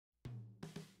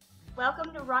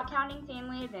Welcome to Rockhounding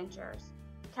Family Adventures.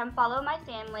 Come follow my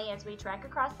family as we trek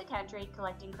across the country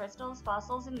collecting crystals,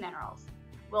 fossils, and minerals.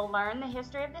 We'll learn the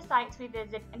history of the sites we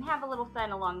visit and have a little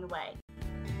fun along the way.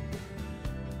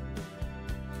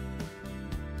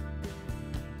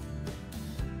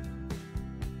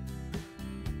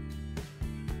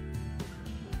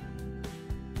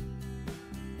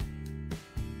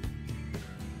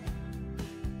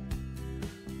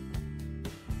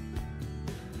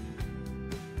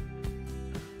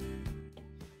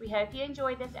 We hope you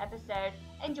enjoyed this episode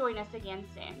and join us again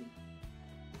soon.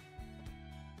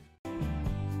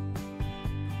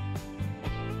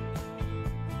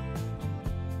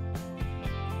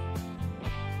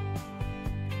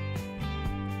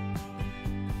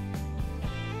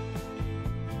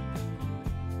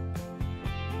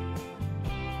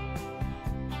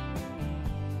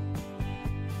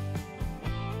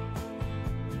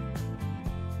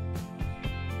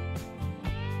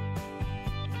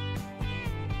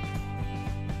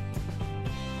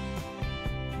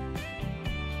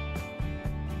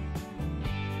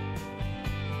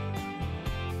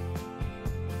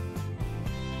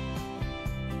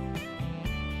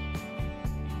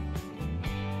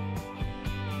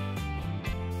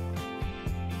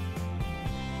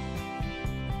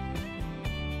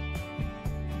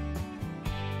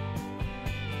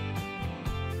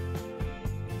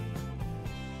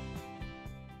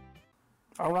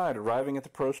 Alright, arriving at the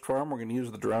Propst farm, we're going to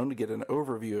use the drone to get an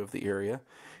overview of the area.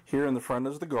 Here in the front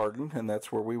is the garden, and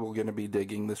that's where we were going to be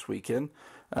digging this weekend.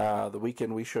 The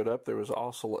weekend we showed up, there was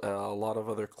also a lot of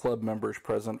other club members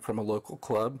present from a local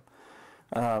club.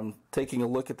 Taking a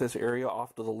look at this area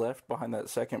off to the left behind that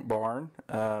second barn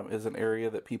is an area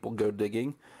that people go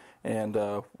digging, and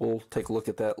we'll take a look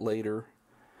at that later.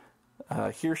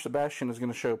 Here Sebastian is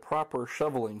going to show proper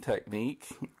shoveling technique.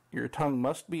 Your tongue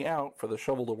must be out for the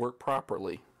shovel to work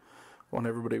properly. I want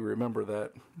everybody to remember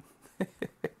that.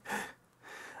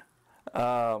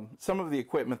 Some of the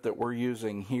equipment that we're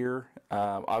using here,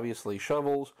 obviously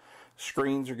shovels,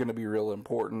 screens are going to be real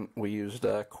important. We used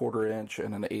a 1/4 inch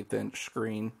and an 1/8 inch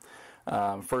screen.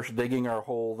 First digging our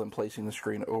hole, then placing the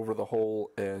screen over the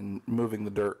hole and moving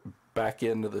the dirt back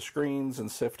into the screens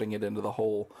and sifting it into the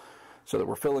hole so that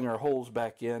we're filling our holes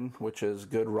back in, which is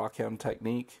good rockhound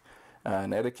technique.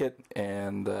 And etiquette,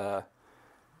 and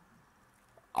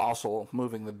also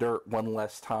moving the dirt one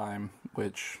less time,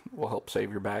 which will help save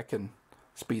your back and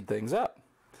speed things up.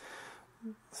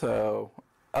 So,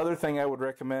 other thing I would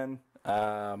recommend,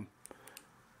 some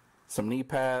knee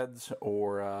pads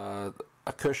or a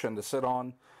cushion to sit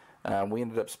on. We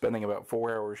ended up spending about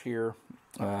 4 hours here,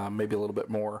 maybe a little bit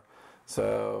more.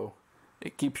 So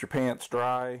it keeps your pants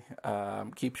dry,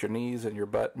 keeps your knees and your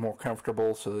butt more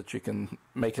comfortable so that you can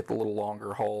make it the little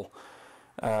longer haul.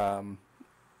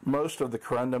 Most of the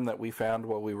corundum that we found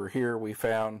while we were here, we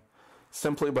found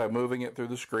simply by moving it through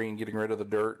the screen, getting rid of the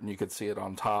dirt, and you could see it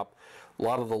on top. A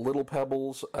lot of the little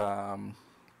pebbles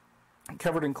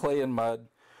covered in clay and mud,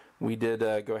 we did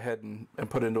go ahead and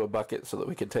put into a bucket so that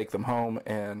we could take them home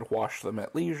and wash them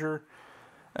at leisure,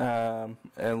 and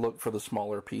look for the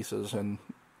smaller pieces. And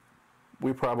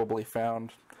we probably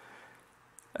found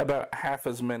about half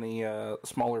as many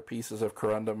smaller pieces of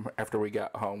corundum after we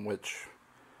got home, which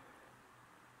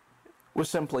was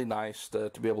simply nice to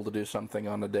be able to do something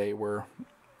on a day where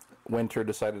winter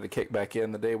decided to kick back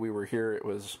in. The day we were here, it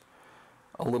was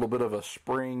a little bit of a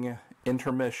spring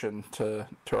intermission to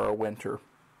our winter.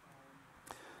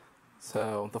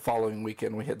 So the following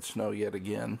weekend we had snow yet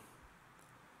again.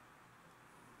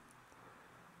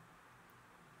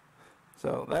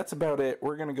 So that's about it.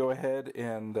 We're going to go ahead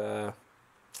and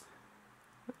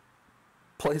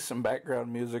play some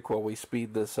background music while we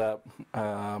speed this up,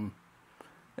 and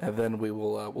then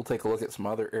we'll take a look at some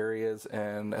other areas,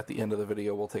 and at the end of the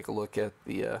video we'll take a look at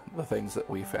the things that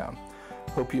we found.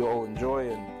 Hope you all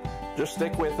enjoy, and just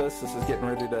stick with us. This is getting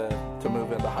ready to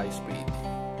move into high speed.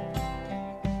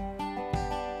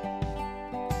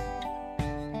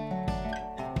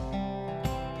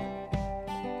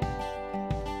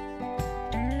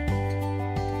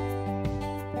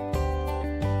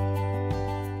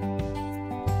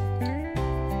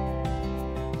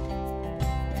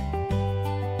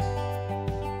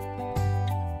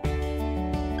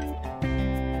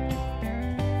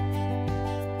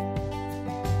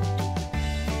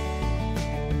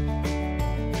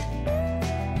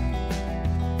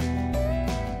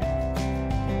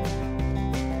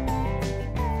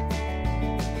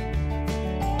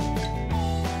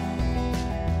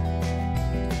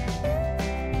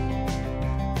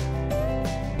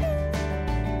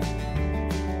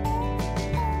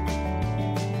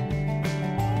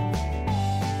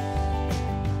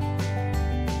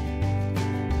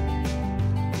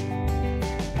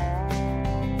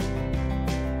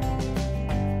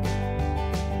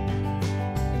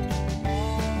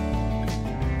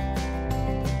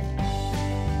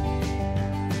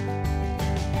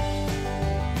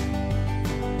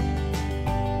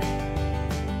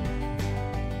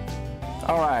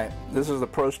 This is the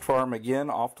Propst farm again.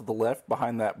 Off to the left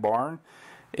behind that barn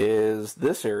is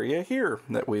this area here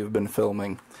that we've been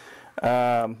filming.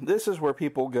 This is where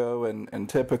people go and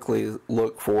typically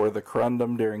look for the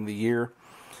corundum during the year.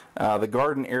 The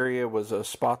garden area was a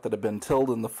spot that had been tilled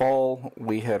in the fall.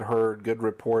 We had heard good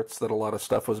reports that a lot of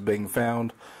stuff was being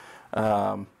found,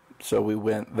 so we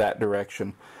went that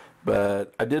direction.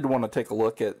 But I did want to take a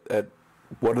look at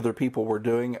what other people were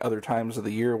doing other times of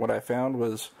the year. What I found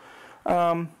was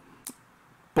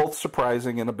both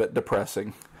surprising and a bit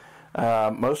depressing.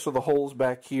 Most of the holes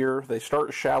back here, they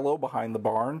start shallow behind the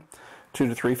barn, 2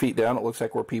 to 3 feet down. It looks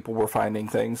like where people were finding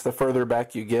things. The further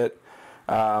back you get,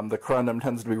 the corundum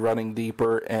tends to be running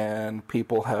deeper, and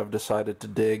people have decided to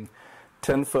dig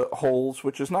 10-foot holes,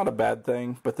 which is not a bad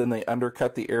thing, but then they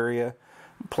undercut the area,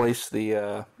 place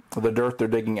the dirt they're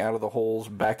digging out of the holes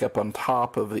back up on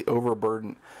top of the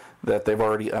overburden that they've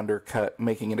already undercut,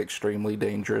 making it extremely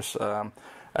dangerous.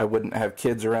 I wouldn't have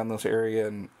kids around this area,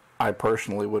 and I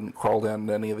personally wouldn't crawl down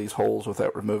any of these holes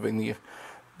without removing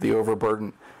the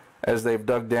overburden. As they've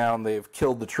dug down, they've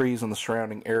killed the trees in the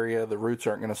surrounding area. The roots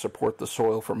aren't going to support the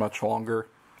soil for much longer.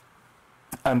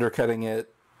 Undercutting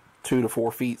it 2 to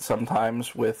 4 feet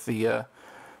sometimes with the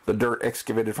dirt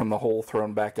excavated from the hole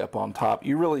thrown back up on top.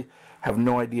 You really have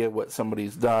no idea what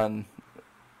somebody's done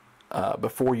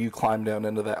before you climb down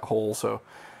into that hole. So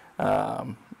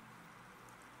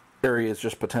area is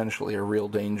just potentially a real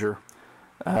danger.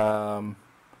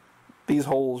 These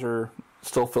holes are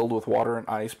still filled with water and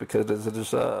ice because it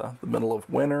is the middle of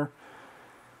winter.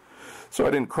 So I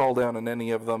didn't crawl down in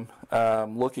any of them.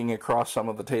 Looking across some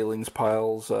of the tailings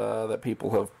piles that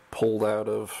people have pulled out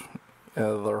of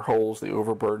their holes, the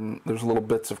overburden, there's little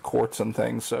bits of quartz and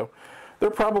things. So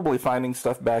they're probably finding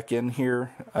stuff back in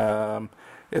here.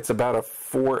 It's about a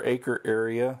 4-acre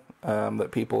area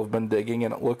that people have been digging,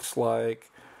 and it looks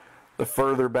like the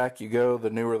further back you go, the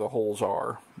newer the holes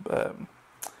are. But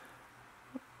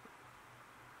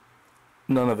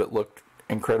none of it looked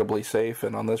incredibly safe,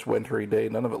 and on this wintry day,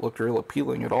 none of it looked real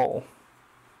appealing at all.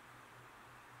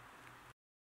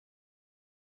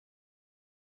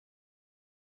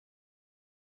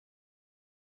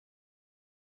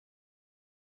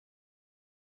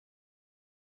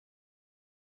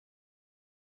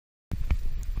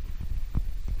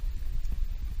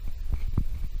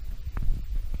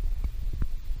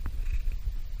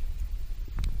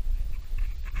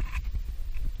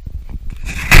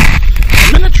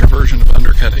 Miniature version of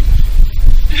undercutting.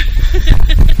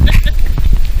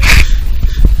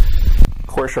 Of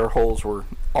course, our holes were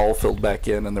all filled back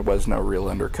in, and there was no real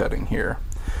undercutting here.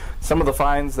 Some of the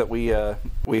finds that we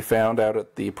found out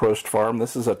at the Propst farm.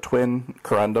 This is a twin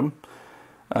corundum,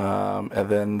 and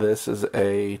then this is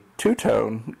a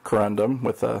two-tone corundum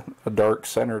with a dark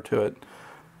center to it.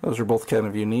 Those are both kind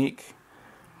of unique.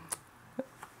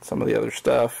 Some of the other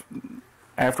stuff,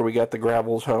 after we got the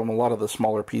gravels home, a lot of the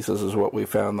smaller pieces is what we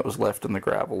found that was left in the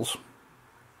gravels.